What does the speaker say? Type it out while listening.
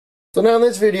So now in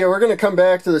this video we're going to come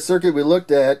back to the circuit we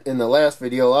looked at in the last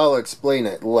video. I'll explain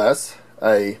it less.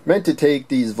 I meant to take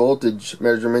these voltage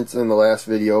measurements in the last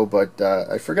video, but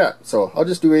I forgot. So I'll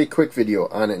just do a quick video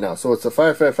on it now. So it's a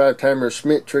 555 timer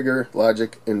Schmitt trigger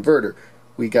logic inverter.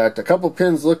 We got a couple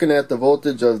pins looking at the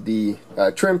voltage of the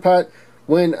trim pot.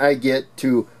 When I get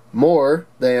to more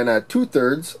than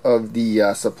 2/3 of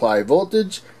the supply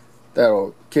voltage,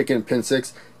 that'll kick in pin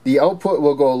 6, the output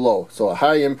will go low. So a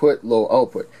high input, low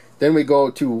output. Then we go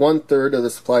to 1/3 of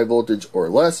the supply voltage or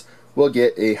less, we'll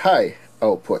get a high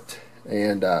output.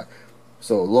 And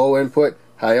so low input,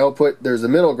 high output. There's a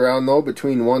middle ground though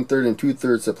between 1/3 and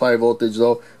 2/3 supply voltage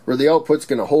though, where the output's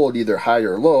going to hold either high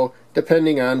or low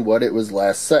depending on what it was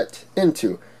last set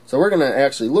into. So we're going to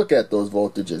actually look at those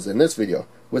voltages in this video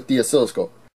with the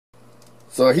oscilloscope.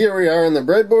 So here we are on the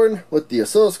breadboard with the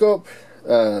oscilloscope.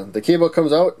 The cable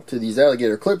comes out to these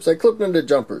alligator clips. I clipped them to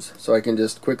jumpers so I can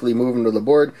just quickly move them to the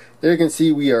board. There you can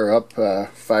see we are up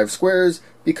 5 squares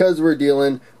because we're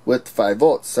dealing with 5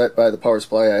 volts set by the power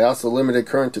supply. I also limited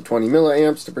current to 20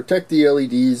 milliamps to protect the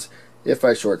LEDs if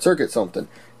I short circuit something.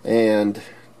 And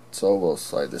so we'll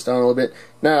slide this down a little bit.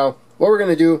 Now what we're going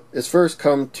to do is first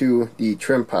come to the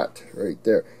trim pot right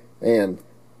there and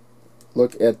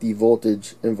look at the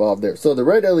voltage involved there. So the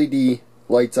red LED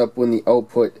lights up when the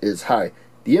output is high.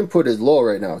 The input is low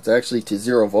right now. It's actually to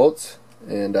 0 volts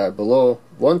and below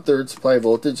 1/3 supply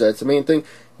voltage. That's the main thing.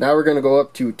 Now we're going to go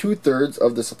up to 2/3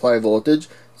 of the supply voltage.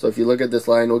 So if you look at this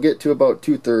line, we'll get to about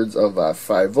 2/3 of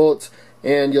 5 volts,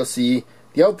 and you'll see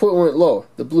the output went low.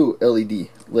 The blue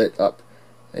LED lit up,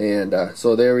 and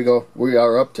so there we go. We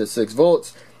are up to 6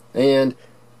 volts, and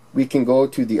we can go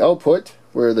to the output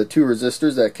where the 2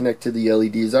 resistors that connect to the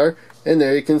LEDs are, and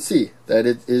there you can see that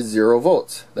it is 0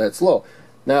 volts. That's low.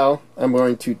 Now I'm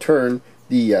going to turn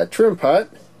the trim pot,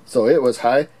 so it was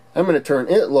high. I'm going to turn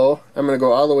it low. I'm going to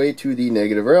go all the way to the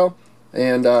negative rail,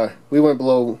 and we went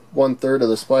below 1/3 of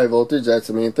the supply voltage. That's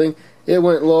the main thing. It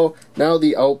went low. Now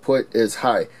the output is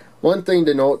high. One thing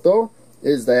to note though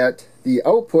is that the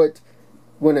output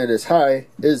when it is high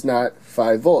is not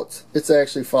 5 volts. It's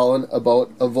actually fallen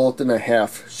about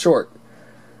 1.5 volts short.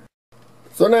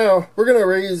 So now we're going to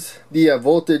raise the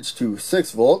voltage to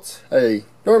 6 volts. I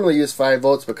normally use 5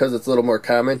 volts because it's a little more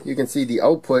common. You can see the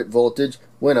output voltage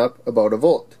went up about 1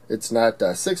 volt. It's not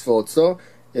 6 volts though.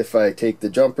 If I take the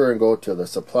jumper and go to the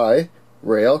supply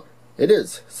rail, it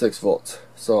is 6 volts.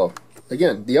 So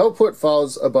again, the output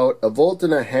falls about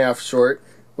 1.5 volts short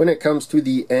when it comes to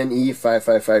the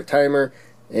NE555 timer.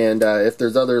 And if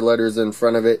there's other letters in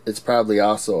front of it, it's probably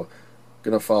also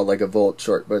gonna fall like 1 volt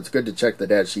short, but it's good to check the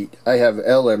data sheet. I have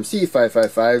LMC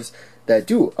 555s that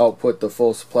do output the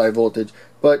full supply voltage,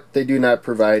 but they do not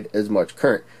provide as much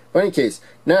current. But in any case,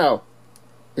 now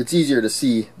it's easier to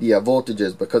see the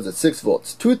voltages because it's 6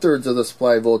 volts. 2/3 of the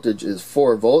supply voltage is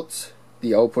 4 volts.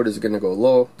 The output is going to go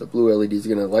low. The blue LED is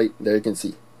going to light. There you can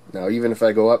see. Now even if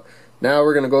I go up, now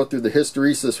we're going to go through the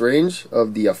hysteresis range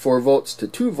of the 4 volts to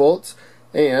 2 volts,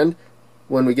 and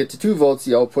when we get to 2 volts,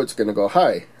 the output's going to go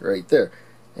high right there.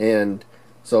 And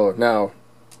so now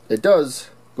it does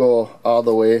go all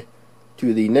the way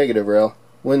to the negative rail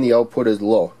when the output is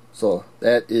low. So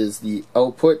that is the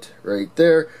output right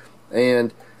there.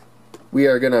 And we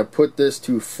are going to put this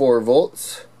to 4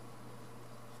 volts.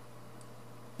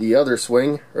 The other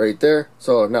swing right there.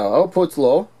 So now output's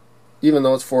low. Even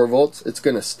though it's 4 volts, it's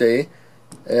going to stay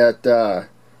at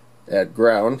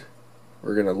ground.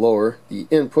 We're going to lower the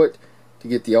input to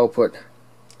get the output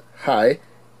high,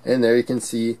 and there you can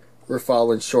see we're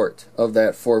falling short of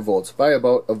that 4 volts by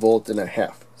about 1.5 volts.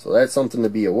 So that's something to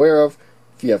be aware of.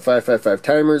 If you have 555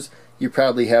 timers, you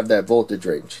probably have that voltage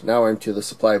range. Now I'm to the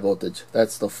supply voltage.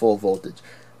 That's the full voltage.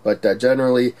 But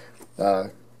generally,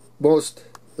 the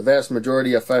vast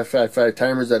majority of 555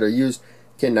 timers that are used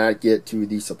cannot get to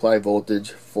the supply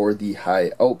voltage for the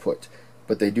high output,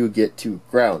 but they do get to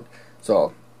ground.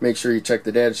 So make sure you check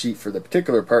the data sheet for the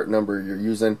particular part number you're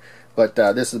using, but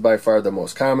this is by far the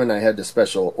most common. I had to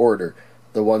special order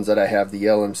the ones that I have, the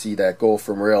LMC, that go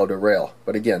from rail to rail,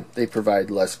 but again, they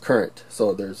provide less current,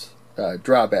 so there's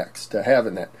drawbacks to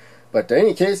having that. But in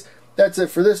any case, that's it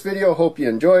for this video. Hope you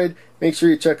enjoyed. Make sure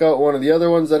you check out one of the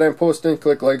other ones that I'm posting.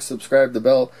 Click like, subscribe, the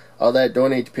bell, all that.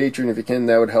 Donate to Patreon if you can.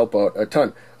 That would help out a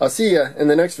ton. I'll see you in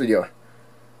the next video.